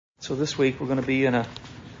So this week we're going to be in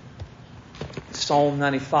Psalm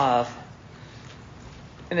 95.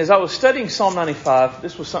 And as I was studying Psalm 95,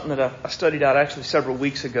 this was something that I studied out actually several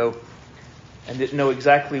weeks ago and didn't know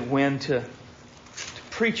exactly when to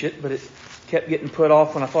preach it, but it kept getting put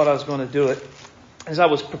off when I thought I was going to do it. As I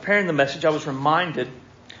was preparing the message, I was reminded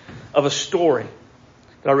of a story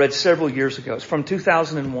that I read several years ago. It's from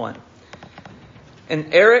 2001.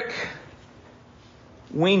 And Eric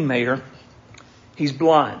Weinmayer, he's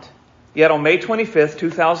blind. Yet on May 25th,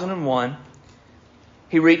 2001,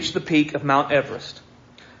 he reached the peak of Mount Everest.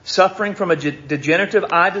 Suffering from a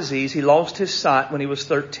degenerative eye disease, he lost his sight when he was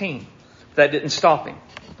 13. That didn't stop him.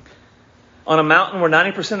 On a mountain where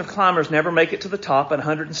 90% of climbers never make it to the top and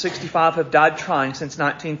 165 have died trying since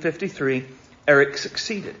 1953, Eric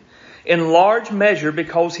succeeded. In large measure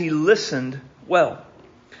because he listened well.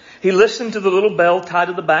 He listened to the little bell tied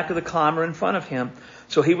to the back of the climber in front of him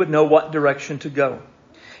so he would know what direction to go.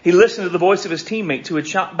 He listened to the voice of his teammates who would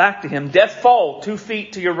shout back to him, "Death fall 2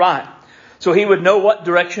 feet to your right," so he would know what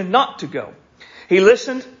direction not to go. He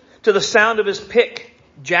listened to the sound of his pick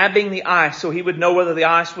jabbing the ice so he would know whether the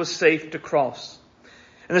ice was safe to cross.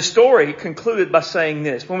 And the story concluded by saying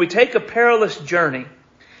this: when we take a perilous journey,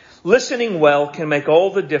 listening well can make all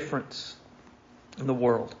the difference in the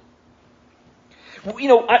world. You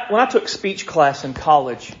know, when I took speech class in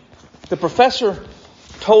college, the professor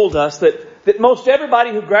told us that most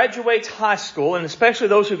everybody who graduates high school, and especially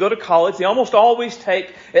those who go to college, they almost always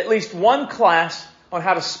take at least one class on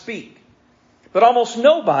how to speak. But almost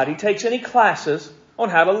nobody takes any classes on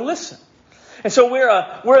how to listen. And so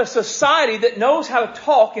we're a society that knows how to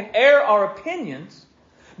talk and air our opinions,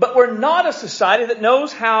 but we're not a society that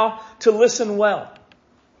knows how to listen well.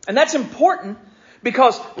 And that's important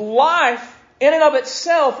because life in and of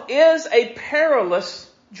itself is a perilous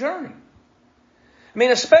journey. I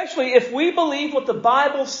mean, especially if we believe what the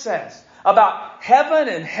Bible says about heaven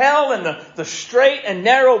and hell and the straight and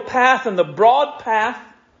narrow path and the broad path,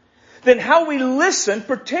 then how we listen,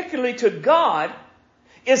 particularly to God,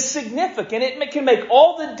 is significant. It can make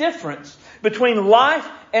all the difference between life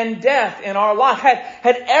and death in our life.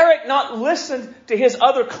 Had Eric not listened to his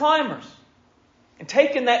other climbers and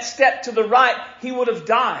taken that step to the right, he would have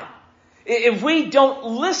died. If we don't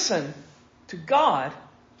listen to God,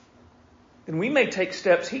 then we may take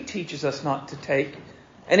steps He teaches us not to take,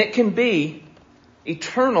 and it can be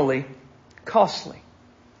eternally costly.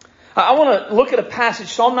 I want to look at a passage,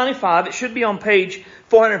 Psalm 95. It should be on page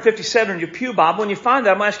 457 in your pew Bible. When you find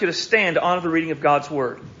that, I'm going to ask you to stand to honor the reading of God's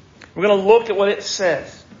Word. We're going to look at what it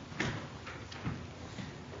says.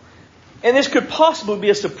 And this could possibly be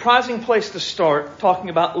a surprising place to start talking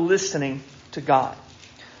about listening to God.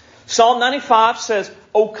 Psalm 95 says,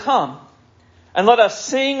 "O come, and let us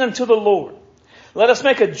sing unto the Lord. Let us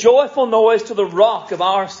make a joyful noise to the rock of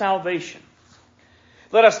our salvation.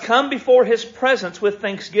 Let us come before His presence with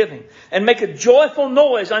thanksgiving, and make a joyful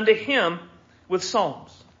noise unto Him with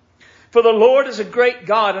psalms. For the Lord is a great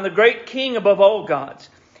God, and the great King above all gods.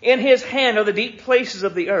 In His hand are the deep places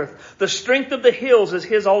of the earth. The strength of the hills is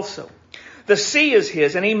His also. The sea is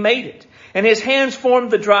His, and He made it, and His hands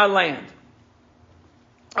formed the dry land.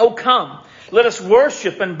 O come, let us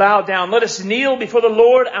worship and bow down. Let us kneel before the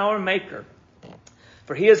Lord our Maker.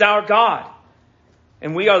 For He is our God,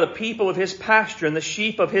 and we are the people of His pasture and the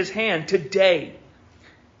sheep of His hand. Today,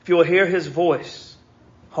 if you will hear His voice,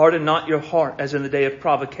 harden not your heart as in the day of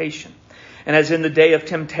provocation, and as in the day of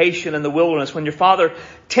temptation in the wilderness, when your father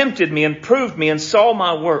tempted me and proved me and saw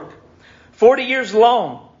my work. 40 years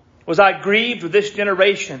long was I grieved with this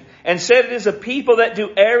generation, and said, it is a people that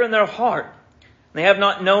do err in their heart. They have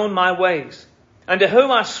not known my ways, unto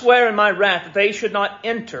whom I swear in my wrath that they should not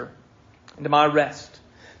enter into my rest."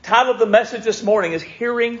 Title of the message this morning is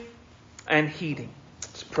Hearing and Heeding.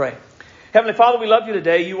 Let's pray. Heavenly Father, we love You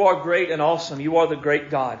today. You are great and awesome. You are the great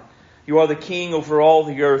God. You are the King over all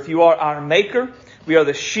the earth. You are our Maker. We are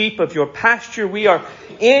the sheep of Your pasture. We are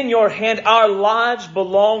in Your hand. Our lives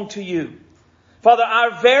belong to You. Father,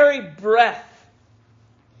 our very breath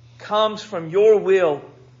comes from Your will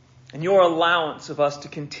and Your allowance of us to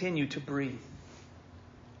continue to breathe.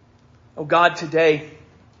 Oh God, today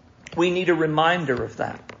we need a reminder of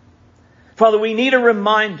that. Father, we need a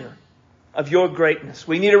reminder of Your greatness.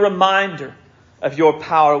 We need a reminder of Your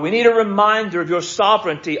power. We need a reminder of Your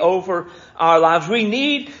sovereignty over our lives. We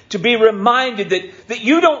need to be reminded that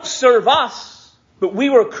You don't serve us, but we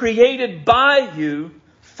were created by You,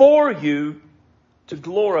 for You, to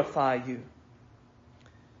glorify You.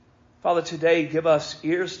 Father, today give us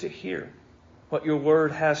ears to hear what Your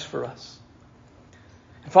Word has for us.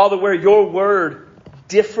 And Father, where Your Word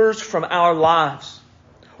differs from our lives,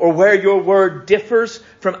 or where your word differs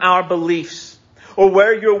from our beliefs, or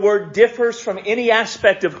where your word differs from any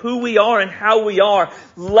aspect of who we are and how we are,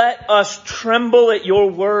 let us tremble at your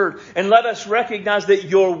word and let us recognize that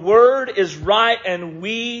your word is right and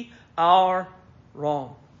we are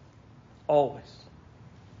wrong. Always.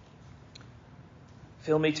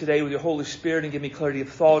 Fill me today with your Holy Spirit and give me clarity of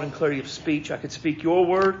thought and clarity of speech. I could speak your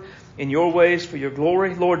word in your ways for your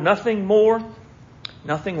glory. Lord, nothing more,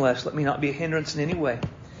 nothing less. Let me not be a hindrance in any way.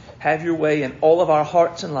 Have your way in all of our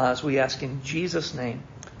hearts and lives, we ask in Jesus' name,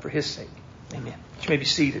 for His sake. Amen. You may be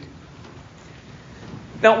seated.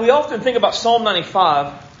 Now, we often think about Psalm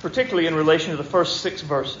 95, particularly in relation to the first 6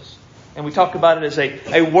 verses. And we talk about it as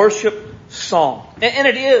a worship psalm. And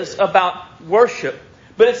it is about worship.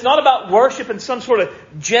 But it's not about worship in some sort of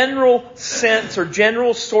general sense or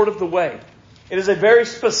general sort of the way. It is a very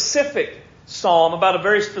specific psalm about a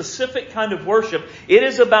very specific kind of worship. It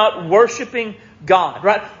is about worshiping God,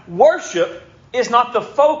 right? Worship is not the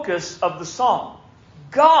focus of the psalm.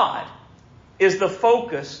 God is the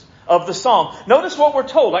focus of the psalm. Notice what we're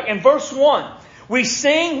told. Like in verse 1, we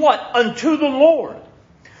sing what? Unto the Lord.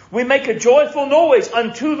 We make a joyful noise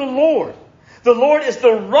unto the Lord. The Lord is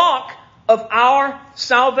the rock of our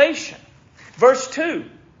salvation. Verse 2,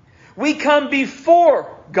 we come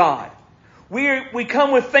before God. We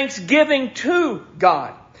come with thanksgiving to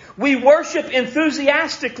God. We worship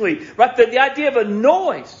enthusiastically. Right? The idea of a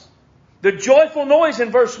noise. The joyful noise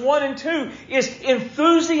in verse 1 and 2 is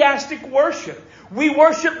enthusiastic worship. We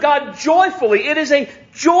worship God joyfully. It is a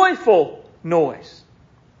joyful noise.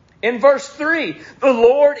 In verse 3, the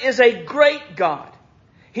Lord is a great God.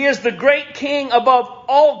 He is the great King above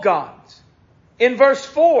all gods. In verse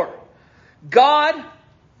 4, God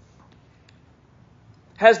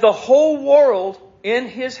has the whole world in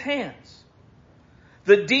His hands.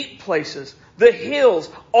 The deep places, the hills,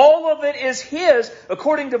 all of it is His,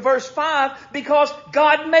 according to verse 5, because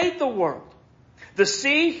God made the world. The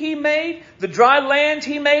sea He made, the dry land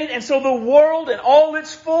He made, and so the world and all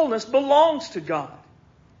its fullness belongs to God.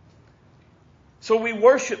 So we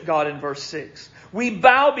worship God in verse 6. We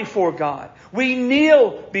bow before God. We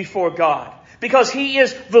kneel before God. Because He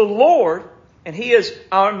is the Lord and He is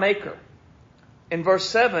our Maker. In verse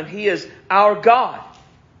 7, He is our God.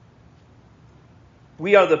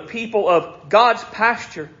 We are the people of God's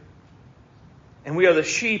pasture. And we are the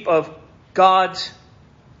sheep of God's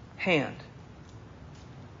hand.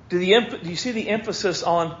 Do you see the emphasis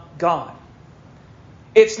on God?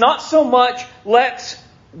 It's not so much let's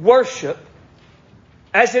worship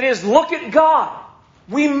as it is look at God.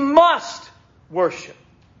 We must worship.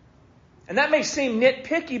 And that may seem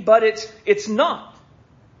nitpicky, but it's not.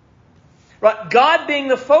 Right? God being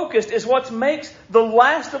the focus is what makes the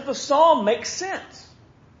last of the psalm make sense.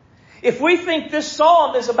 If we think this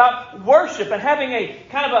psalm is about worship and having a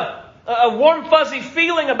kind of a warm fuzzy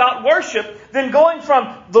feeling about worship, then going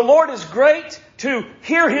from the Lord is great to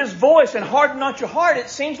hear His voice and harden not your heart, it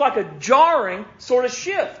seems like a jarring sort of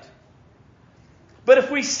shift. But if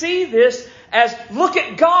we see this as look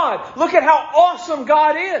at God, look at how awesome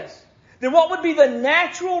God is, then what would be the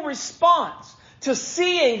natural response to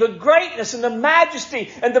seeing the greatness and the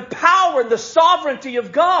majesty and the power and the sovereignty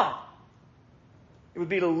of God? It would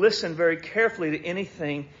be to listen very carefully to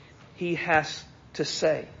anything He has to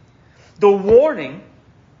say. The warning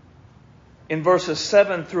in verses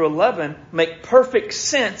 7 through 11 make perfect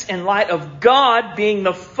sense in light of God being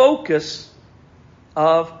the focus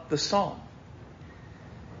of the psalm.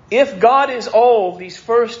 If God is all these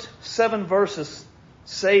first 7 verses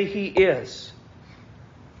say He is,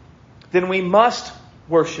 then we must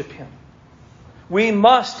worship Him. We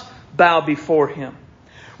must bow before Him.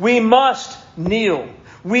 We must kneel.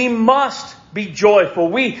 We must be joyful.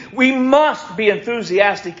 We must be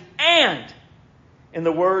enthusiastic. And, in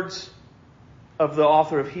the words of the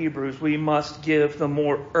author of Hebrews, we must give the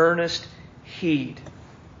more earnest heed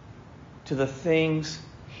to the things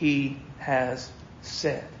He has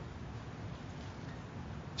said.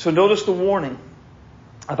 So notice the warning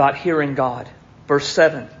about hearing God. Verse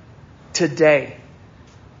 7. Today.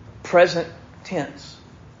 Present tense.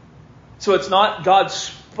 So it's not God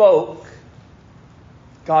spoke.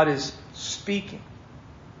 God is speaking.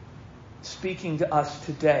 Speaking to us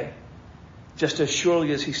today. Just as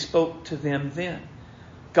surely as He spoke to them then.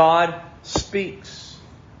 God speaks.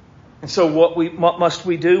 And so what must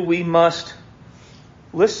we do? We must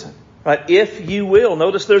listen. Right? If you will.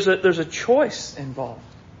 Notice there's a choice involved.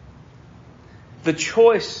 The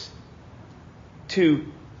choice to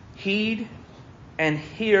heed and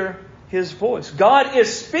hear His voice. God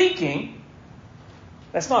is speaking.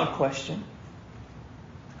 That's not a question.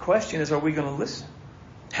 The question is, are we going to listen?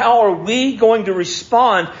 How are we going to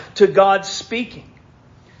respond to God speaking?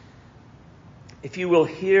 If you will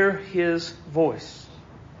hear His voice.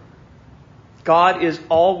 God is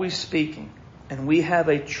always speaking, and we have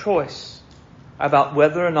a choice about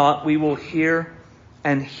whether or not we will hear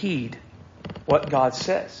and heed what God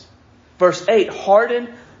says. Verse 8,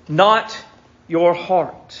 harden not your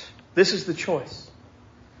heart. This is the choice.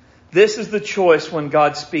 This is the choice when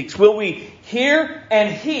God speaks. Will we hear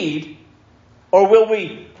and heed, or will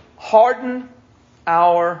we harden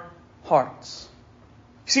our hearts?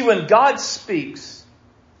 See, when God speaks,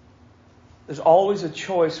 there's always a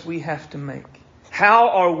choice we have to make. How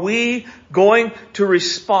are we going to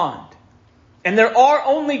respond? And there are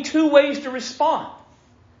only two ways to respond.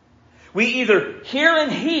 We either hear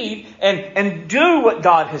and heed and do what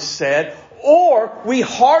God has said, or we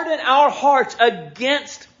harden our hearts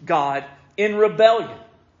against God in rebellion.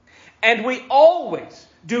 And we always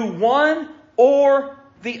do one or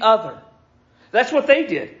the other. That's what they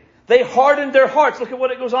did. They hardened their hearts. Look at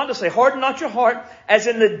what it goes on to say. Harden not your heart as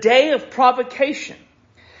in the day of provocation,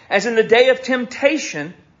 as in the day of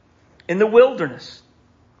temptation in the wilderness.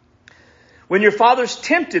 When your fathers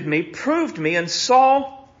tempted me, proved me, and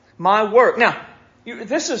saw my work. Now,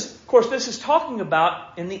 this is talking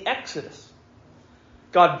about in the Exodus.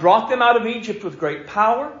 God brought them out of Egypt with great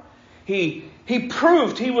power. He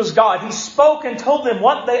proved He was God. He spoke and told them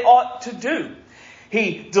what they ought to do.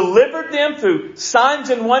 He delivered them through signs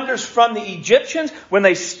and wonders from the Egyptians. When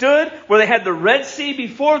they stood where they had the Red Sea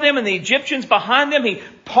before them and the Egyptians behind them, He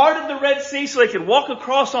parted the Red Sea so they could walk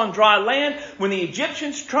across on dry land. When the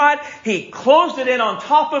Egyptians tried, He closed it in on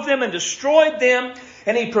top of them and destroyed them.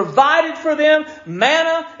 And He provided for them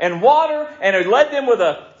manna and water, and He led them with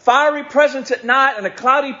a fiery presence at night and a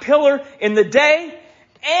cloudy pillar in the day.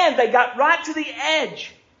 And they got right to the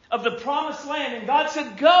edge of the promised land. And God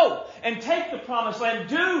said, go and take the promised land.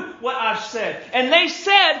 Do what I've said. And they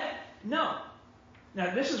said, no.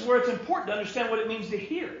 Now this is where it's important to understand what it means to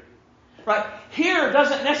hear. Right? Hear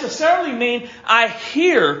doesn't necessarily mean I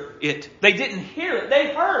hear it. They didn't hear it.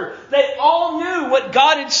 They heard. They all knew what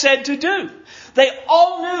God had said to do. They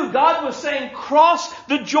all knew God was saying, cross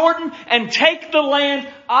the Jordan and take the land.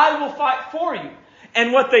 I will fight for you.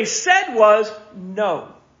 And what they said was,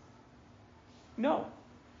 no. No.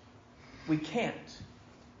 We can't.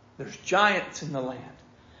 There's giants in the land.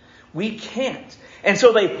 We can't. And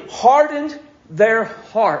so they hardened their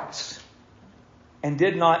hearts and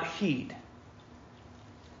did not heed.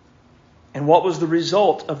 And what was the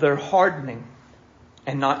result of their hardening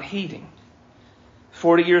and not heeding?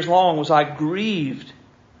 40 years long was I grieved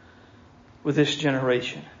with this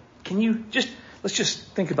generation. Let's just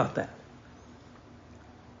think about that.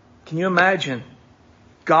 Can you imagine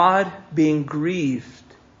God being grieved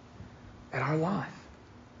at our life,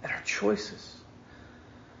 at our choices?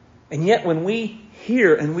 And yet when we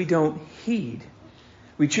hear and we don't heed,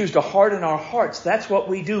 we choose to harden our hearts. That's what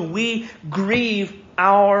we do. We grieve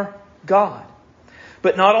our God.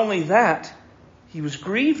 But not only that, He was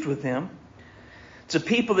grieved with them. It's a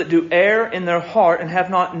people that do err in their heart and have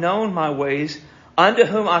not known my ways, unto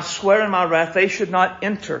whom I swear in my wrath, they should not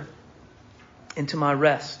enter into my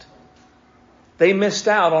rest. They missed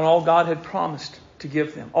out on all God had promised to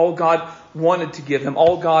give them, all God wanted to give them,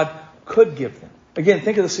 all God could give them. Again,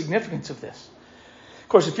 think of the significance of this. Of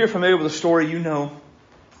course, if you're familiar with the story, you know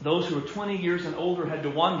those who were 20 years and older had to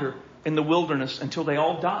wander in the wilderness until they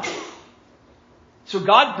all died. So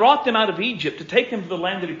God brought them out of Egypt to take them to the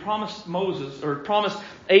land that He promised Moses, or promised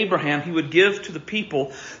Abraham He would give to the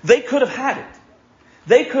people. They could have had it.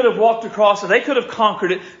 They could have walked across it. They could have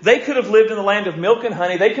conquered it. They could have lived in the land of milk and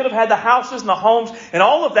honey. They could have had the houses and the homes and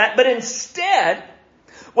all of that. But instead,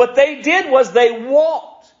 what they did was they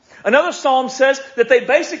walked. Another psalm says that they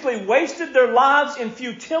basically wasted their lives in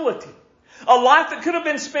futility. A life that could have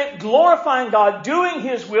been spent glorifying God, doing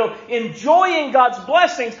His will, enjoying God's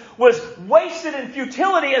blessings, was wasted in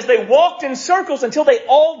futility as they walked in circles until they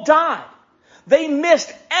all died. They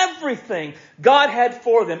missed everything God had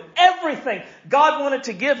for them, everything God wanted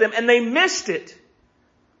to give them, and they missed it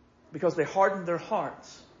because they hardened their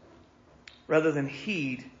hearts rather than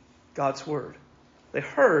heed God's word. They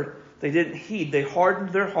heard, they didn't heed. They hardened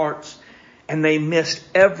their hearts and they missed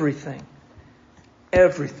everything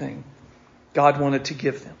God wanted to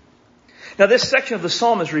give them. Now this section of the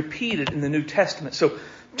psalm is repeated in the New Testament. So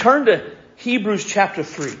turn to Hebrews chapter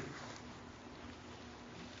 3.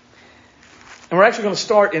 And we're actually going to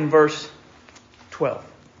start in verse 12.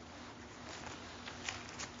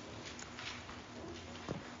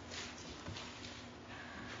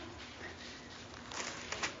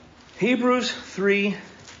 Hebrews 3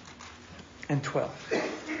 and 12.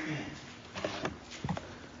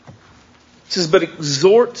 It says, but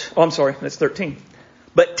exhort, that's 13.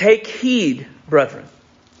 But take heed, brethren,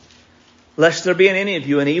 lest there be in any of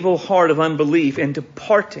you an evil heart of unbelief in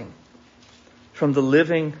departing from the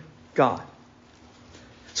living God.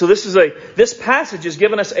 So this passage has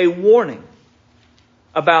given us a warning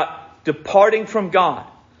about departing from God,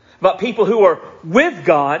 about people who are with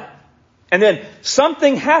God, and then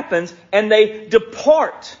something happens and they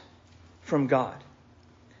depart from God.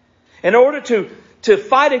 In order to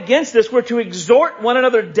fight against this, we're to exhort one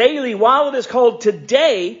another daily while it is called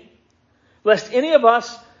today, lest any of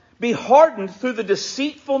us be hardened through the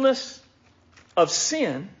deceitfulness of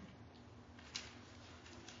sin.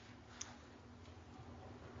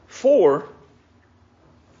 For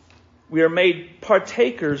we are made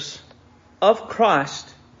partakers of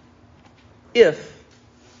Christ if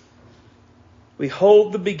we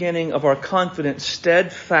hold the beginning of our confidence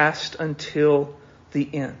steadfast until the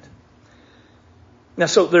end. Now,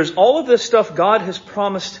 so there's all of this stuff God has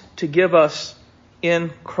promised to give us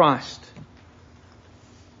in Christ.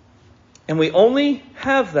 And we only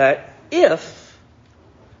have that if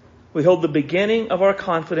we hold the beginning of our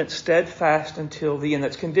confidence steadfast until the end.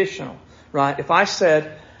 That's conditional, right? If I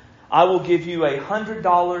said, I will give you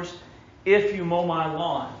 $100 if you mow my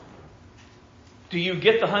lawn, do you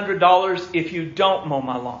get the $100 if you don't mow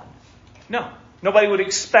my lawn? No. Nobody would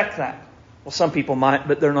expect that. Well, some people might,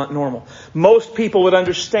 but they're not normal. Most people would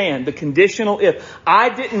understand the conditional if. I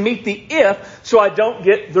didn't meet the if, so I don't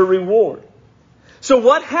get the reward. So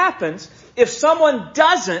what happens if someone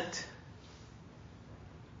doesn't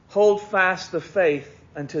hold fast the faith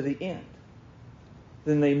unto the end?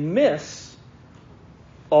 Then they miss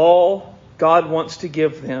all God wants to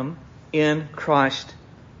give them in Christ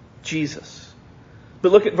Jesus.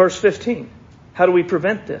 But look at verse 15. How do we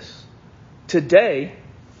prevent this? Today,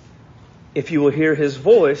 if you will hear His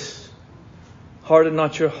voice, harden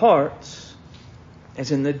not your hearts,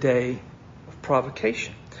 as in the day of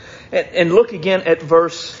provocation. And look again at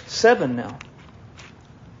verse 7 now.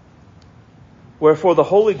 Wherefore the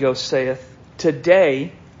Holy Ghost saith,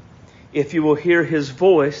 today, if you will hear His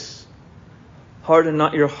voice, harden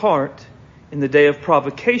not your heart in the day of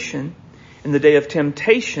provocation, in the day of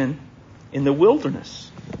temptation, in the wilderness.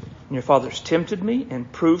 And your fathers tempted me and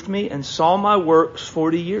proved me and saw my works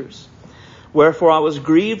 40 years. Wherefore I was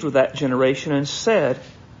grieved with that generation and said,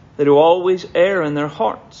 they do always err in their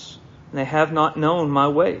hearts, and they have not known my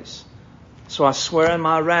ways. So I swear in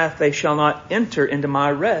my wrath, they shall not enter into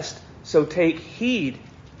my rest. So take heed,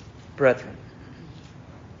 brethren.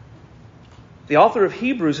 The author of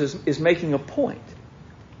Hebrews is making a point.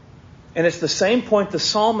 And it's the same point the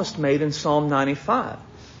psalmist made in Psalm 95.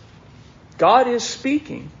 God is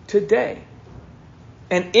speaking today.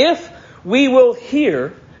 And if we will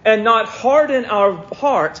hear and not harden our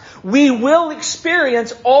hearts, we will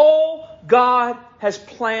experience all God has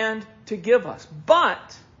planned to give us.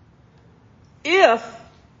 But if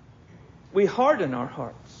we harden our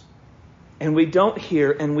hearts and we don't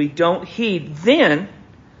hear and we don't heed, then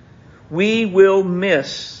we will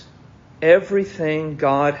miss everything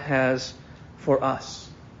God has for us.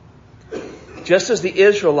 Just as the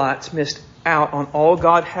Israelites missed out on all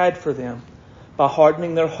God had for them by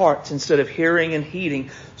hardening their hearts instead of hearing and heeding,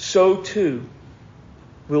 so too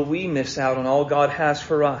will we miss out on all God has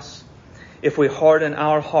for us if we harden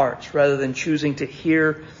our hearts rather than choosing to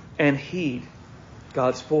hear and heed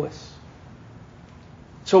God's voice.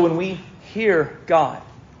 So when we hear God,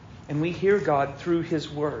 and we hear God through His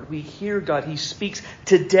Word, we hear God, He speaks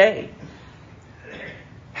today,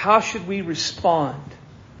 how should we respond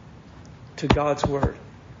to God's Word?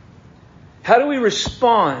 How do we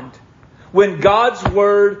respond when God's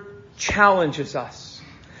Word challenges us?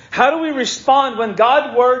 How do we respond when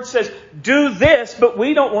God's Word says, do this, but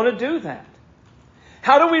we don't want to do that?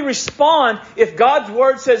 How do we respond if God's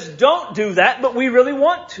Word says, don't do that, but we really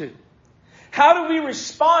want to? How do we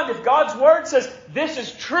respond if God's Word says, this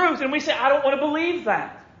is truth, and we say, I don't want to believe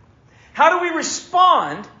that? How do we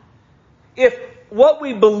respond if what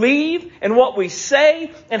we believe and what we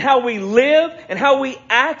say and how we live and how we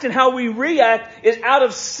act and how we react is out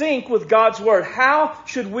of sync with God's Word? How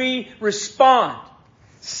should we respond?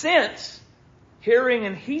 Since hearing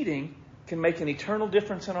and heeding can make an eternal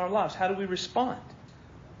difference in our lives, how do we respond?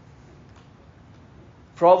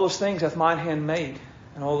 For all those things hath mine hand made,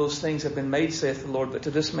 and all those things have been made, saith the Lord. But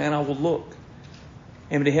to this man I will look,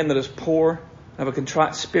 and to him that is poor, of a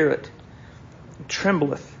contrite spirit, and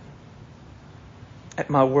trembleth at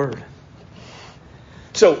my word.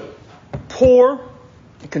 So, poor,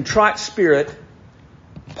 a contrite spirit.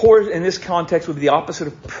 Poor in this context would be the opposite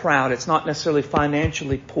of proud. It's not necessarily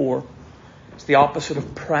financially poor. It's the opposite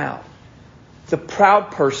of proud. The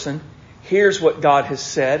proud person hears what God has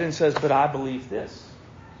said and says, but I believe this,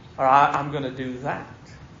 or I'm going to do that.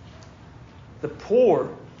 The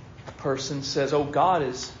poor person says, oh, God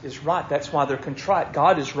is right. That's why they're contrite.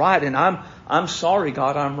 God is right, and I'm sorry,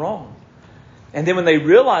 God, I'm wrong. And then when they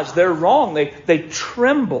realize they're wrong, they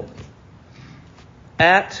tremble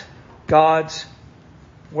at God's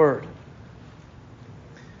word.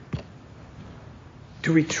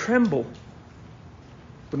 Do we tremble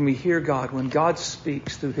when we hear God, when God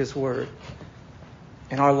speaks through His word,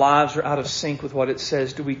 and our lives are out of sync with what it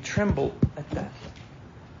says? Do we tremble at that?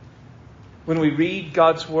 When we read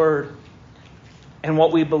God's word and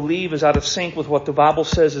what we believe is out of sync with what the Bible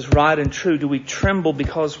says is right and true, do we tremble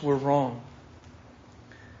because we're wrong?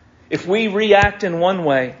 If we react in one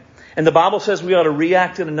way and the Bible says we ought to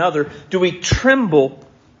react in another, do we tremble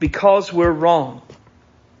because we're wrong?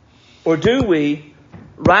 Or do we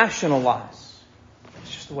rationalize?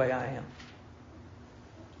 It's just the way I am.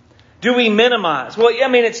 Do we minimize? Well,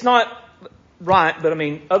 it's not right, but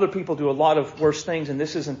other people do a lot of worse things, and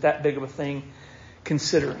this isn't that big of a thing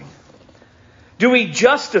considering. Do we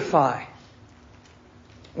justify?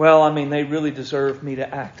 Well, they really deserve me to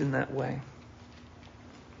act in that way.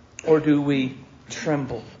 Or do we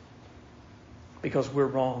tremble because we're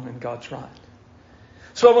wrong and God's right?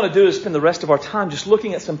 So what I want to do is spend the rest of our time just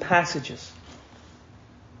looking at some passages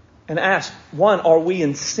and ask, one, are we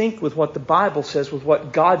in sync with what the Bible says, with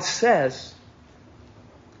what God says?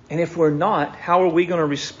 And if we're not, how are we going to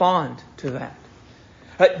respond to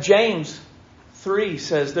that? James 3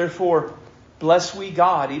 says, therefore, bless we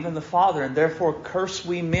God, even the Father, and therefore curse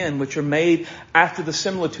we men, which are made after the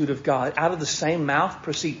similitude of God. Out of the same mouth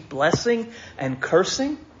proceed blessing and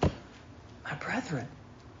cursing. My brethren,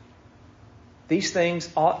 these things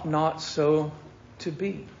ought not so to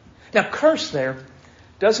be. Now, curse there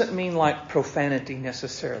doesn't mean like profanity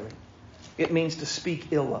necessarily. It means to speak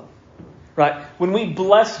ill of. Right? When we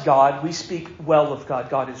bless God, we speak well of God.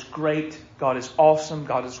 God is great. God is awesome.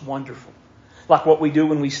 God is wonderful. Like what we do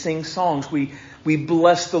when we sing songs. We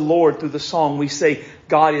bless the Lord through the song. We say,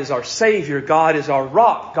 God is our Savior. God is our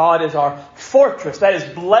rock. God is our fortress. That is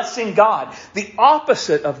blessing God. The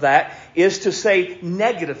opposite of that is to say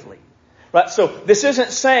negatively. Right? So this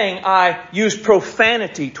isn't saying I use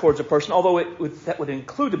profanity towards a person, although that would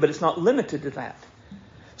include it, but it's not limited to that.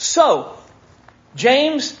 So,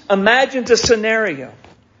 James imagines a scenario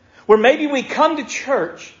where maybe we come to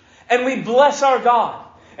church and we bless our God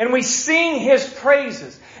and we sing His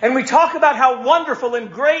praises and we talk about how wonderful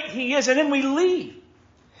and great He is, and then we leave.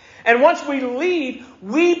 And once we leave,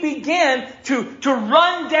 we begin to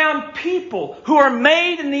run down people who are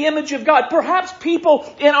made in the image of God. Perhaps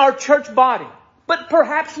people in our church body, but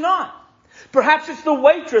perhaps not. Perhaps it's the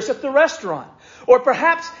waitress at the restaurant. Or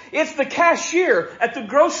perhaps it's the cashier at the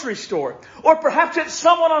grocery store. Or perhaps it's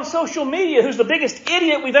someone on social media who's the biggest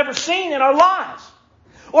idiot we've ever seen in our lives.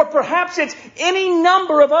 Or perhaps it's any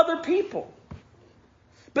number of other people.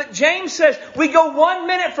 But James says we go 1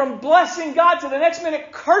 minute from blessing God to the next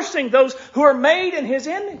minute cursing those who are made in His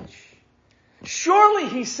image. Surely,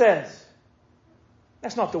 he says,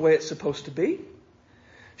 that's not the way it's supposed to be.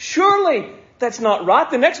 Surely, that's not right.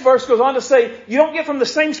 The next verse goes on to say, you don't get from the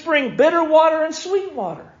same spring bitter water and sweet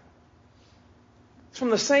water. It's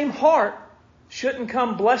from the same heart shouldn't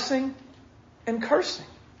come blessing and cursing.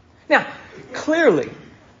 Now, clearly,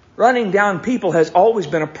 running down people has always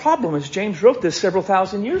been a problem, as James wrote this several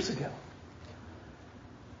thousand years ago.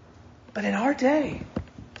 But in our day,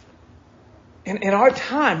 in our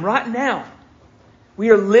time, right now,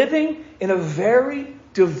 we are living in a very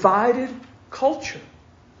divided culture.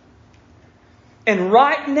 And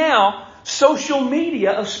right now, social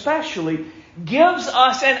media especially gives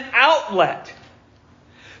us an outlet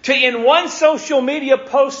to, in one social media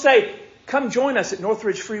post, say, come join us at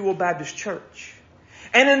Northridge Free Will Baptist Church.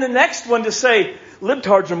 And in the next one to say,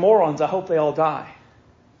 libtards are morons, I hope they all die.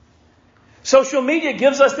 Social media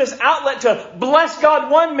gives us this outlet to bless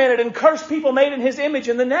God 1 minute and curse people made in His image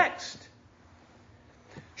in the next.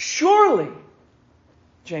 Surely,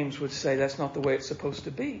 James would say, that's not the way it's supposed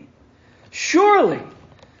to be. Surely,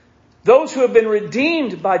 those who have been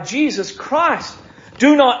redeemed by Jesus Christ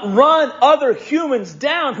do not run other humans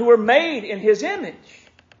down who are made in His image.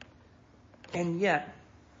 And yet,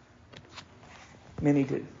 many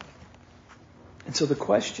do. And so the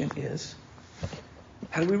question is,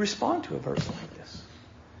 how do we respond to a verse like this?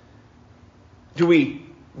 Do we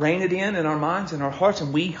rein it in our minds and our hearts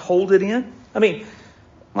and we hold it in? I mean,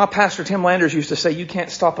 my pastor Tim Landers used to say, you can't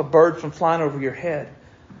stop a bird from flying over your head,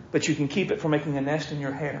 but you can keep it from making a nest in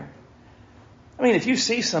your hair. I mean, if you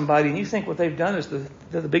see somebody and you think what they've done is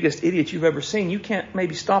they're the biggest idiot you've ever seen, you can't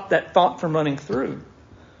maybe stop that thought from running through.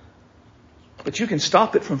 But you can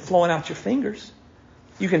stop it from flowing out your fingers.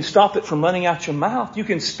 You can stop it from running out your mouth. You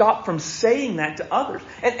can stop from saying that to others.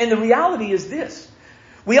 And the reality is this.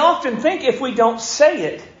 We often think if we don't say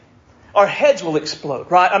it, our heads will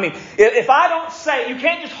explode, right? I mean, if I don't say it, you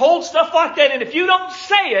can't just hold stuff like that. And if you don't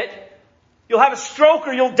say it, you'll have a stroke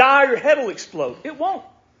or you'll die or your head will explode. It won't.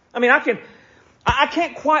 I mean, I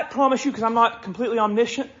can't quite promise you because I'm not completely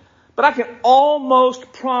omniscient, but I can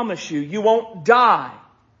almost promise you, you won't die.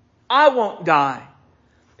 I won't die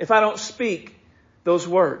if I don't speak those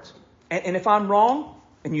words. And if I'm wrong,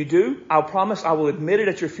 and you do, I'll promise I will admit it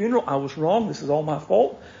at your funeral. I was wrong. This is all my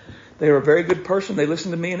fault. They were a very good person. They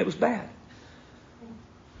listened to me and it was bad.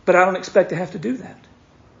 But I don't expect to have to do that.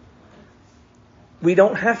 We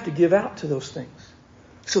don't have to give out to those things.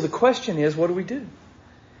 So the question is, what do we do?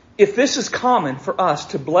 If this is common for us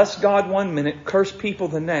to bless God one minute, curse people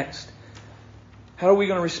the next, how are we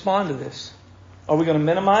going to respond to this? Are we going to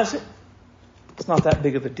minimize it? It's not that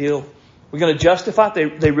big of a deal. We're going to justify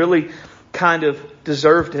it. They really kind of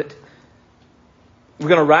deserved it. We're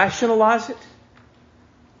going to rationalize it.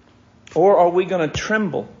 Or are we going to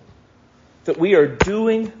tremble that we are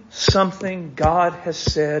doing something God has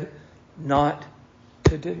said not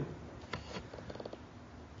to do?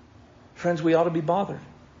 Friends, we ought to be bothered.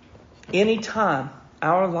 Anytime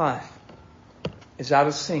our life is out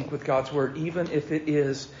of sync with God's Word, even if it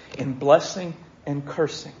is in blessing and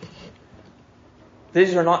cursing,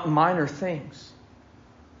 these are not minor things.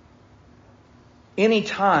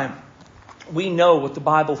 Anytime we know what the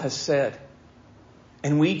Bible has said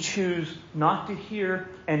and we choose not to hear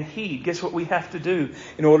and heed, guess what we have to do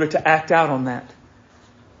in order to act out on that?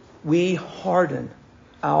 We harden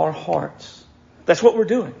our hearts. That's what we're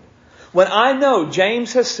doing. When I know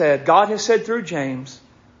James has said, God has said through James,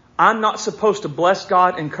 I'm not supposed to bless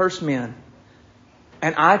God and curse men,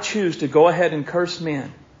 and I choose to go ahead and curse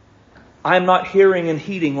men, I'm not hearing and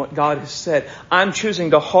heeding what God has said. I'm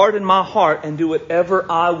choosing to harden my heart and do whatever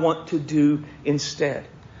I want to do instead.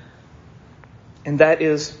 And that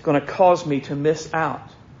is going to cause me to miss out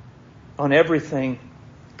on everything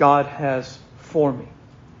God has for me.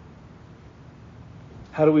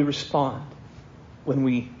 How do we respond when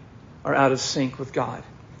we are out of sync with God?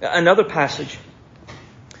 Another passage,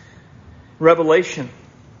 Revelation.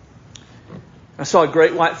 I saw a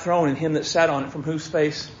great white throne and him that sat on it, from whose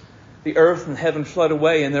face the earth and heaven fled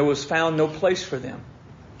away, and there was found no place for them.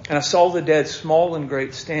 And I saw the dead, small and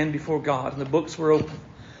great, stand before God, and the books were open.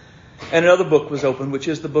 And another book was opened, which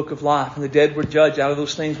is the book of life. And the dead were judged out of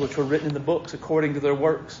those things which were written in the books, according to their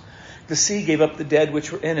works. The sea gave up the dead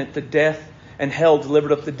which were in it. The death and hell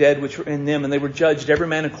delivered up the dead which were in them. And they were judged, every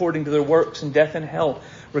man according to their works. And death and hell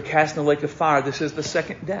were cast in the lake of fire. This is the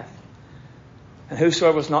second death. And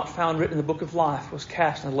whosoever was not found written in the book of life was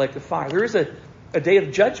cast in the lake of fire. There is a day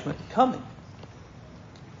of judgment coming.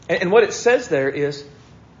 And what it says there is,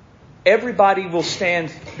 everybody will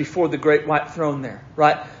stand before the great white throne there,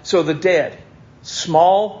 right? So the dead,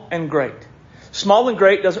 small and great. Small and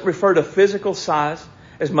great doesn't refer to physical size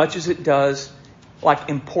as much as it does like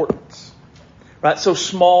importance, right? So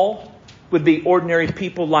small would be ordinary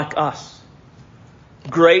people like us.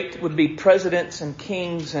 Great would be presidents and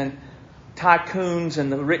kings and tycoons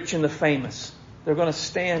and the rich and the famous. They're going to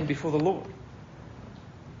stand before the Lord.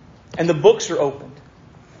 And the books are opened.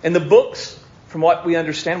 And the books, from what we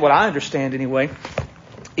understand, what I understand anyway,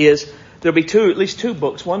 is there'll be at least two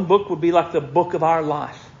books. One book would be like the book of our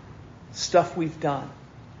life. Stuff we've done.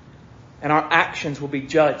 And our actions will be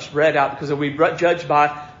judged, read out, because they'll be judged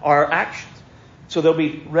by our actions. So they'll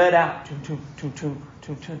be read out.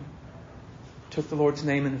 Took the Lord's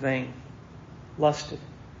name in vain. Lusted.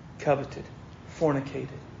 Coveted. Fornicated.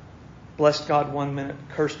 Blessed God one minute.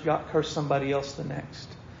 Cursed somebody else the next.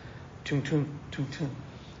 And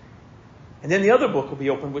then the other book will be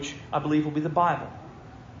opened, which I believe will be the Bible.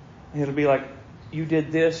 And it'll be like, you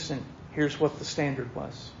did this, and here's what the standard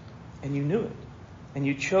was. And you knew it. And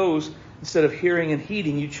you chose, instead of hearing and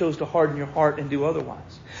heeding, you chose to harden your heart and do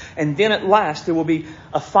otherwise. And then at last, there will be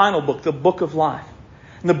a final book, the book of life.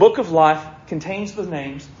 And the book of life contains the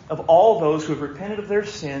names of all those who have repented of their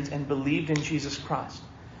sins and believed in Jesus Christ.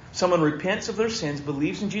 Someone repents of their sins,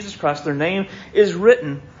 believes in Jesus Christ, their name is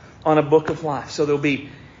written on a book of life. So there'll be,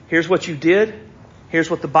 here's what you did.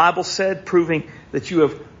 Here's what the Bible said, proving that you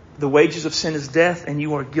have, the wages of sin is death, and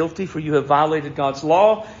you are guilty, for you have violated God's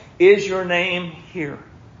law. Is your name here?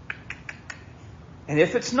 And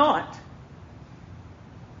if it's not,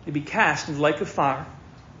 you'll be cast in the lake of fire,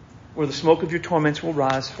 where the smoke of your torments will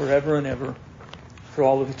rise forever and ever, for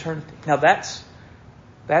all of eternity. Now that's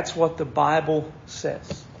what the Bible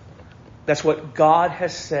says. That's what God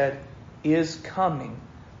has said is coming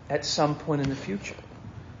at some point in the future.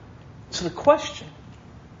 So the question,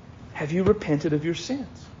 have you repented of your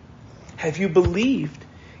sins? Have you believed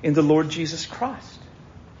in the Lord Jesus Christ?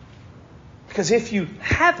 Because if you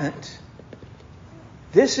haven't,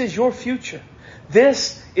 this is your future.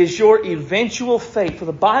 This is your eventual fate. For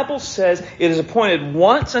the Bible says it is appointed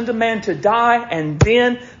once unto man to die and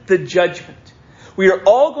then the judgment. We are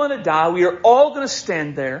all going to die. We are all going to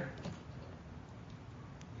stand there.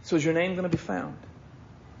 So is your name going to be found?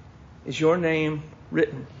 Is your name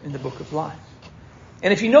written in the book of life?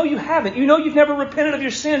 And if you know you haven't, you know you've never repented of your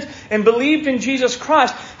sins and believed in Jesus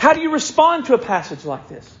Christ, how do you respond to a passage like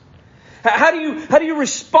this? How do you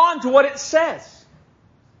respond to what it says?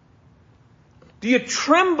 Do you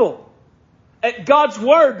tremble at God's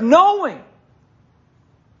Word knowing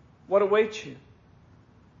what awaits you?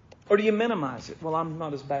 Or do you minimize it? Well, I'm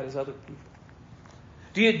not as bad as other people.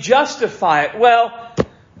 Do you justify it? Well,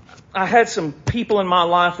 I had some people in my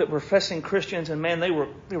life that were professing Christians, and man, they were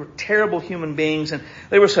terrible human beings, and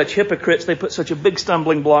they were such hypocrites. They put such a big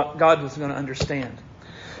stumbling block God was going to understand.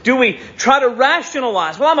 Do we try to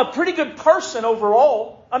rationalize? Well, I'm a pretty good person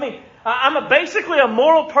overall. I mean, I'm basically a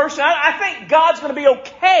moral person. I think God's going to be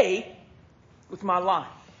okay with my life.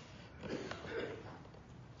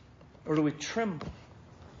 Or do we tremble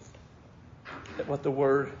at what the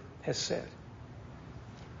Word has said?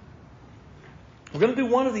 We're going to do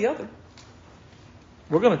one or the other.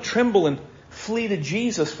 We're going to tremble and flee to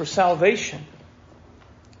Jesus for salvation.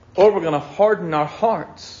 Or we're going to harden our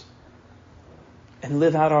hearts and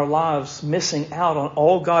live out our lives missing out on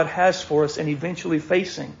all God has for us and eventually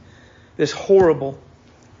facing this horrible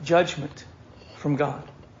judgment from God.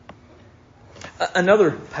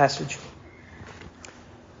 Another passage.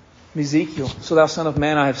 Ezekiel, so thou son of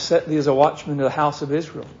man, I have set thee as a watchman to the house of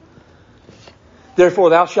Israel. Therefore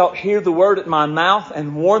thou shalt hear the word at my mouth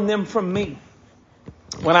and warn them from me.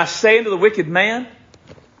 When I say unto the wicked man,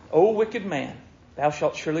 O wicked man, thou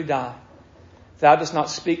shalt surely die. If thou dost not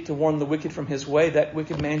speak to warn the wicked from his way, that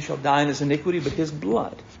wicked man shall die in his iniquity, but his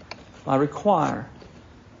blood I require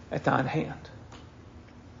at thine hand.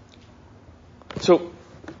 So,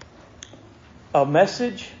 a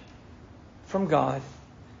message from God,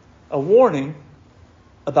 a warning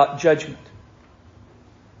about judgment.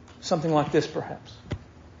 Something like this, perhaps.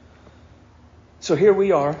 So here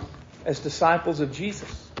we are as disciples of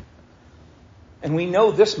Jesus. And we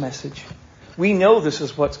know this message. We know this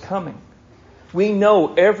is what's coming. We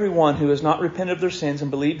know everyone who has not repented of their sins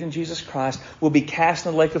and believed in Jesus Christ will be cast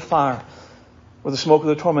in the lake of fire, where the smoke of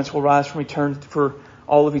the torments will rise for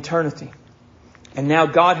all of eternity. And now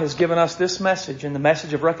God has given us this message, and the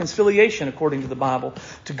message of reconciliation according to the Bible,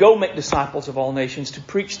 to go make disciples of all nations, to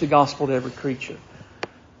preach the gospel to every creature.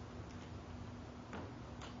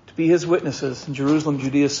 To be His witnesses in Jerusalem,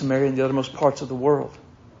 Judea, Samaria, and the uttermost parts of the world.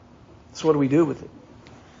 So what do we do with it?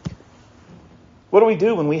 What do we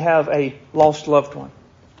do when we have a lost loved one?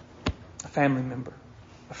 A family member,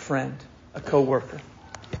 a friend, a co-worker.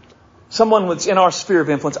 Someone that's in our sphere of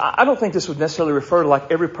influence. I don't think this would necessarily refer to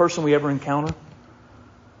like every person we ever encounter.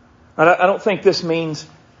 I don't think this means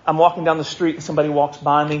I'm walking down the street and somebody walks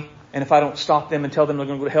by me, and if I don't stop them and tell them they're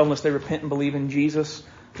going to go to hell unless they repent and believe in Jesus,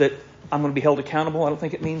 that I'm going to be held accountable. I don't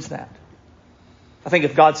think it means that. I think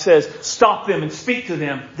if God says, stop them and speak to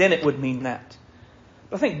them, then it would mean that.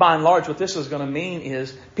 But I think by and large what this is going to mean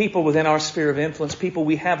is people within our sphere of influence, people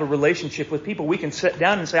we have a relationship with, people we can sit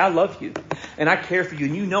down and say, I love you and I care for you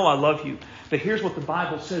and you know I love you. But here's what the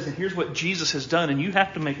Bible says and here's what Jesus has done and you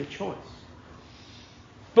have to make a choice.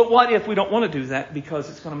 But what if we don't want to do that because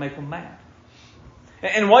it's going to make them mad?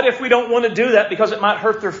 And what if we don't want to do that because it might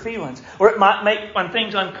hurt their feelings? Or it might make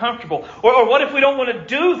things uncomfortable? Or what if we don't want to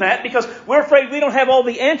do that because we're afraid we don't have all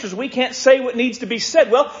the answers? We can't say what needs to be said.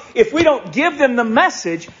 Well, if we don't give them the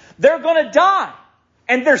message, they're going to die.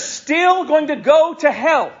 And they're still going to go to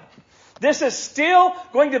hell. This is still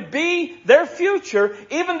going to be their future,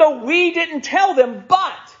 even though we didn't tell them.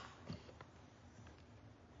 But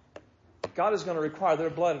God is going to require their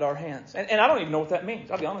blood at our hands. And I don't even know what that means.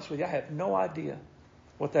 I'll be honest with you. I have no idea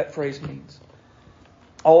what that phrase means.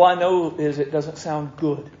 All I know is it doesn't sound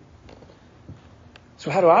good.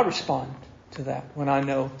 So how do I respond to that when I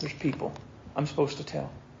know there's people I'm supposed to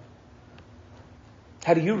tell?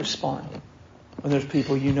 How do you respond when there's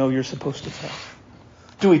people you know you're supposed to tell?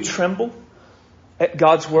 Do we tremble at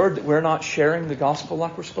God's word that we're not sharing the gospel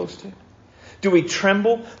like we're supposed to? Do we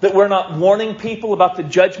tremble that we're not warning people about the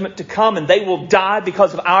judgment to come and they will die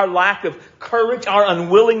because of our lack of courage, our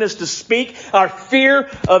unwillingness to speak, our fear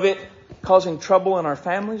of it causing trouble in our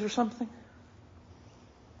families or something?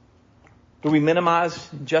 Do we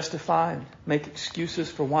minimize and justify and make excuses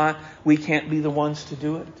for why we can't be the ones to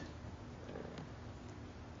do it?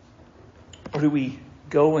 Or do we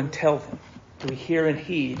go and tell them? Do we hear and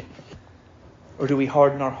heed? Or do we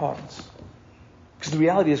harden our hearts? Because the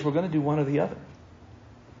reality is we're going to do one or the other.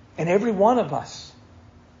 And every one of us,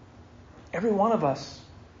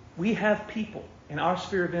 we have people in our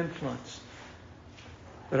sphere of influence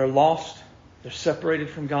that are lost, they're separated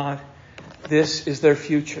from God. This is their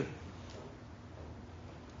future.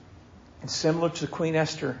 And similar to Queen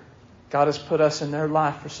Esther, God has put us in their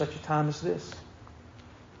life for such a time as this.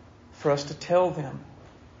 For us to tell them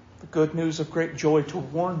the good news of great joy, to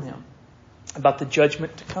warn them about the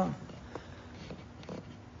judgment to come.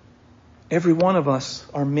 Every one of us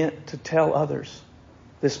are meant to tell others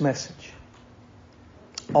this message.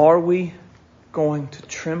 Are we going to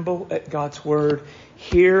tremble at God's word,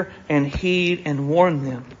 hear and heed and warn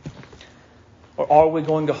them? Or are we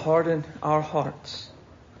going to harden our hearts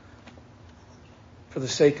for the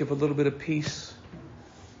sake of a little bit of peace,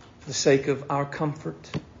 for the sake of our comfort?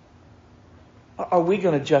 Are we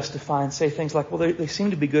going to justify and say things like, well, they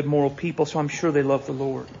seem to be good moral people, so I'm sure they love the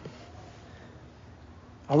Lord?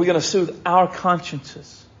 Are we going to soothe our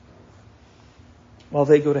consciences while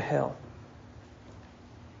they go to hell?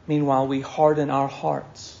 Meanwhile, we harden our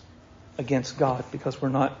hearts against God because we're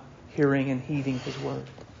not hearing and heeding His word.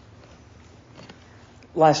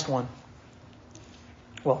 Last one.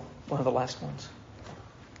 Well, one of the last ones.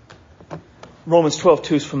 Romans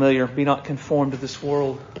 12:2 is familiar. Be not conformed to this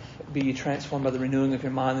world, but be ye transformed by the renewing of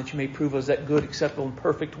your mind, that you may prove what is that good, acceptable, and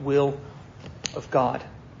perfect will of God.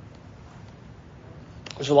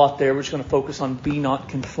 There's a lot there. We're just going to focus on be not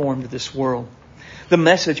conformed to this world. The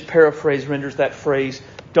Message paraphrase renders that phrase,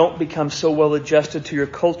 don't become so well adjusted to your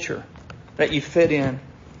culture that you fit in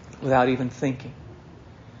without even thinking.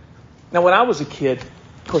 Now, when I was a kid,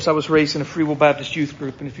 of course, I was raised in a Free Will Baptist youth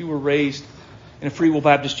group. And if you were raised in a Free Will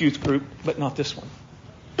Baptist youth group, but not this one,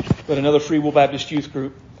 but another Free Will Baptist youth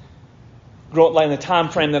group, growing up in the time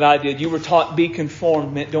frame that I did, you were taught be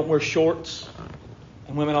conformed meant don't wear shorts,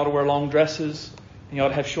 and women ought to wear long dresses, and you ought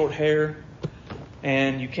to have short hair,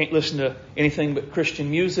 and you can't listen to anything but Christian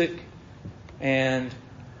music, and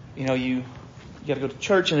you got to go to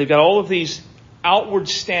church, and they've got all of these outward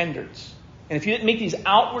standards. And if you didn't meet these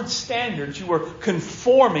outward standards, you were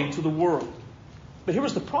conforming to the world. But here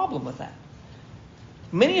was the problem with that.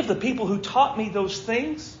 Many of the people who taught me those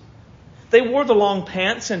things, they wore the long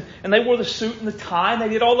pants and they wore the suit and the tie, and they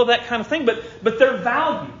did all of that kind of thing. But their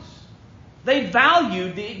values, they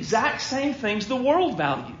valued the exact same things the world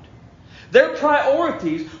valued. Their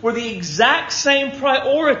priorities were the exact same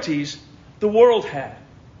priorities the world had.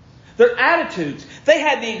 Their attitudes, they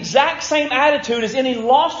had the exact same attitude as any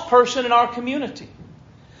lost person in our community.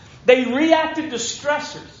 They reacted to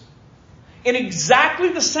stressors in exactly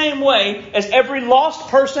the same way as every lost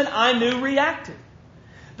person I knew reacted.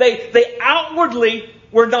 They outwardly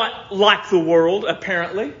were not like the world,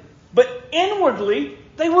 apparently, but inwardly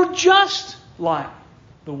they were just like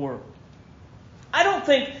the world. I don't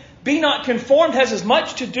think be not conformed has as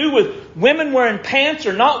much to do with women wearing pants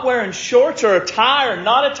or not wearing shorts, or a tie or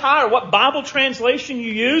not a tie, or what Bible translation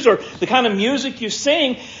you use, or the kind of music you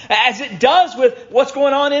sing, as it does with what's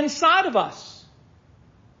going on inside of us.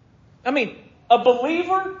 I mean, a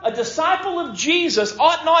believer, a disciple of Jesus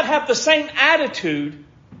ought not have the same attitude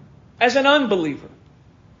as an unbeliever.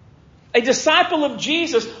 A disciple of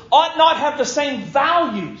Jesus ought not have the same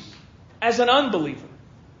values as an unbeliever.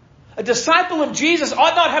 A disciple of Jesus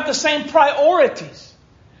ought not have the same priorities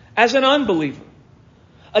as an unbeliever.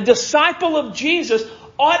 A disciple of Jesus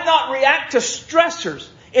ought not react to stressors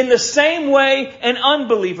in the same way an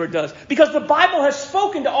unbeliever does. Because the Bible has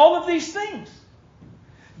spoken to all of these things.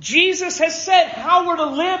 Jesus has said how we're to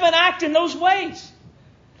live and act in those ways.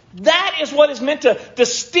 That is what is meant to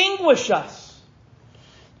distinguish us.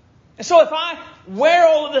 And so if I wear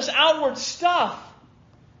all of this outward stuff,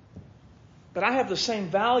 but I have the same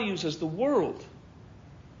values as the world,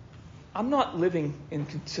 I'm not living in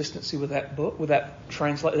consistency with that book, with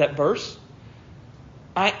that verse.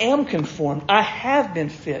 I am conformed. I have been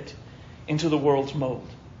fit into the world's mold.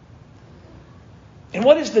 And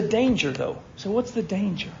what is the danger, though? So what's the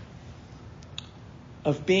danger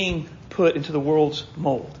of being put into the world's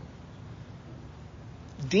mold?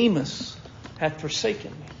 Demas hath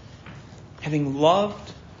forsaken me, having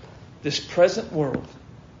loved this present world,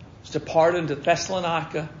 departed to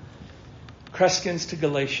Thessalonica, Crescens to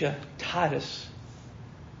Galatia, Titus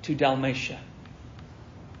to Dalmatia.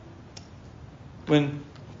 When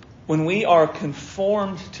we are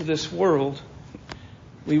conformed to this world,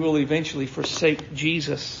 we will eventually forsake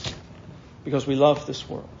Jesus because we love this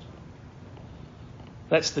world.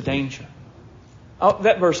 That's the danger. Oh,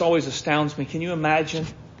 that verse always astounds me. Can you imagine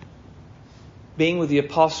being with the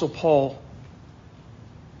Apostle Paul,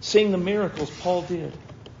 seeing the miracles Paul did,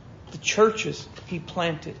 the churches he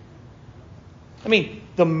planted? I mean,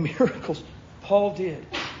 the miracles Paul did,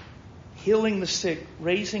 healing the sick,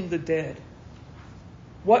 raising the dead.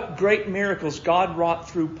 What great miracles God wrought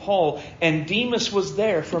through Paul. And Demas was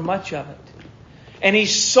there for much of it. And he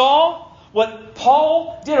saw what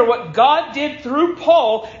Paul did, or what God did through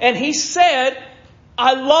Paul, and he said,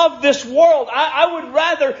 I love this world. I would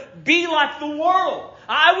rather be like the world.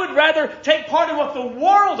 I would rather take part in what the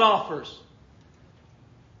world offers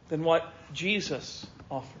than what Jesus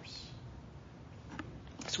offers.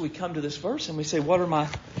 So we come to this verse and we say, what are my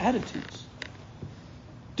attitudes?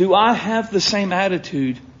 Do I have the same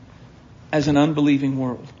attitude as an unbelieving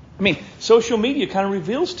world? I mean, social media kind of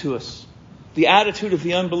reveals to us the attitude of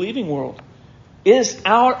the unbelieving world. Is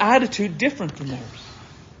our attitude different than theirs?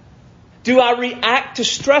 Do I react to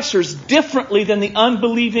stressors differently than the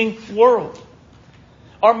unbelieving world?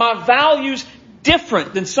 Are my values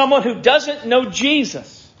different than someone who doesn't know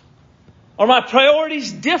Jesus? Are my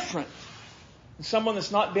priorities different than someone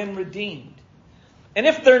that's not been redeemed? And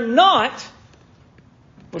if they're not,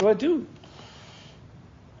 what do?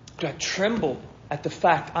 Do I tremble at the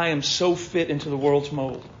fact I am so fit into the world's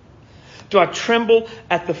mold? Do I tremble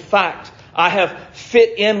at the fact I have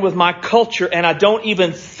fit in with my culture and I don't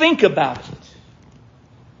even think about it?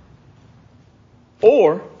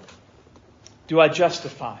 Or do I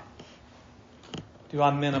justify? Do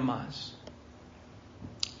I minimize?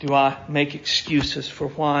 Do I make excuses for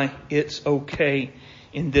why it's okay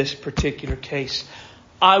in this particular case?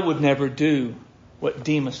 I would never do what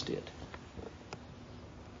Demas did.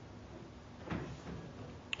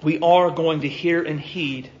 We are going to hear and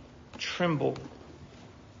heed, tremble,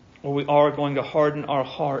 or we are going to harden our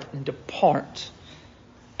heart and depart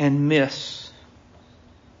and miss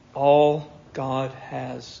all God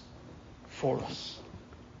has for us.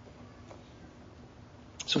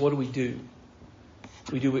 So what do?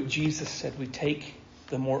 We do what Jesus said. We take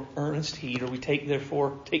the more earnest heed, or we take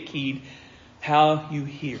heed how you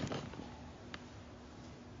hear.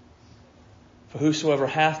 For whosoever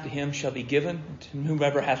hath, to him shall be given. To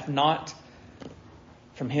whomever hath not,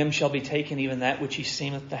 from him shall be taken even that which he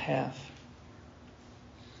seemeth to have.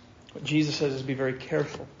 What Jesus says is be very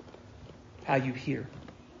careful how you hear.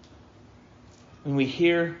 When we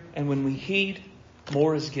hear and when we heed,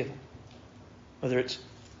 more is given. Whether it's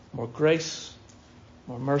more grace,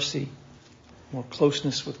 more mercy, more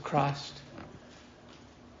closeness with Christ,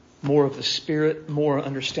 more of the Spirit, more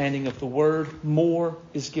understanding of the Word, more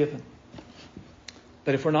is given.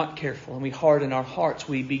 But if we're not careful and we harden our hearts,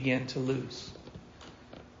 we begin to lose.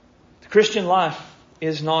 The Christian life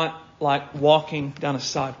is not like walking down a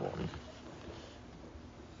sidewalk.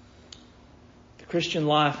 The Christian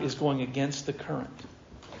life is going against the current.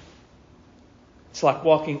 It's like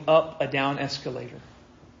walking up a down escalator.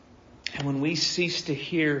 And when we cease to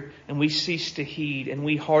hear and we cease to heed and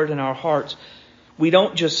we harden our hearts, we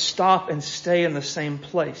don't just stop and stay in the same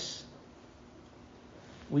place.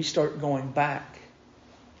 We start going back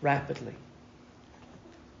rapidly.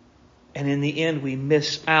 And in the end, we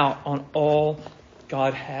miss out on all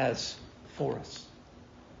God has for us.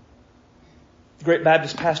 The great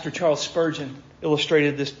Baptist pastor Charles Spurgeon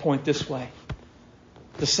illustrated this point this way.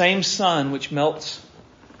 The same sun which melts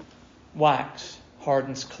wax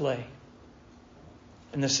hardens clay.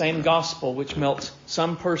 And the same gospel which melts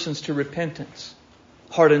some persons to repentance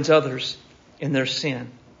hardens others in their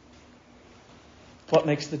sin. What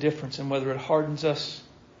makes the difference in whether it hardens us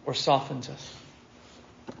or softens us?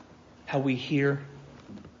 How we hear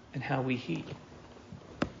and how we heed.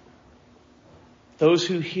 Those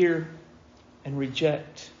who hear and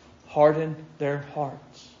reject harden their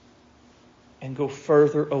hearts and go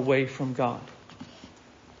further away from God.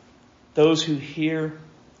 Those who hear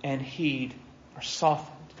and heed are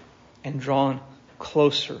softened and drawn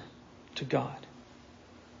closer to God.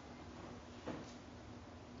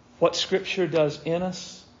 What Scripture does in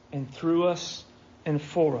us and through us and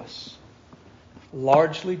for us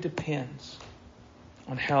largely depends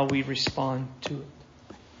on how we respond to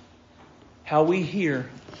it. How we hear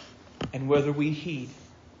and whether we heed.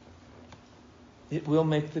 It will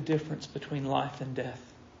make the difference between life and death.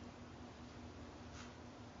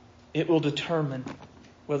 It will determine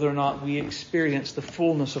whether or not we experience the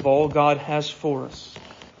fullness of all God has for us.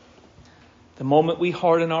 The moment we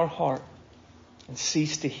harden our heart and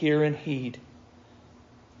cease to hear and heed,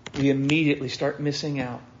 we immediately start missing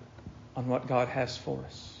out on what God has for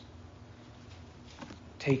us.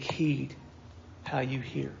 Take heed how you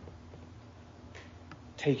hear.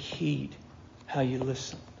 Take heed how you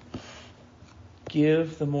listen.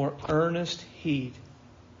 Give the more earnest heed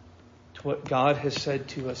to what God has said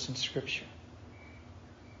to us in Scripture.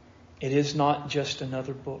 It is not just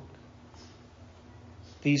another book.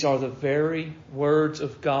 These are the very words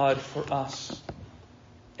of God for us.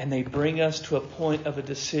 And they bring us to a point of a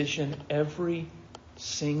decision every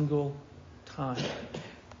single time.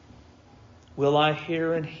 Will I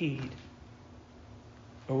hear and heed?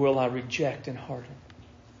 Or will I reject and harden?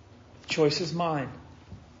 The choice is mine.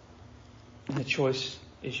 And the choice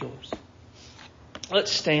is yours.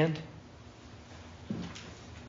 Let's stand.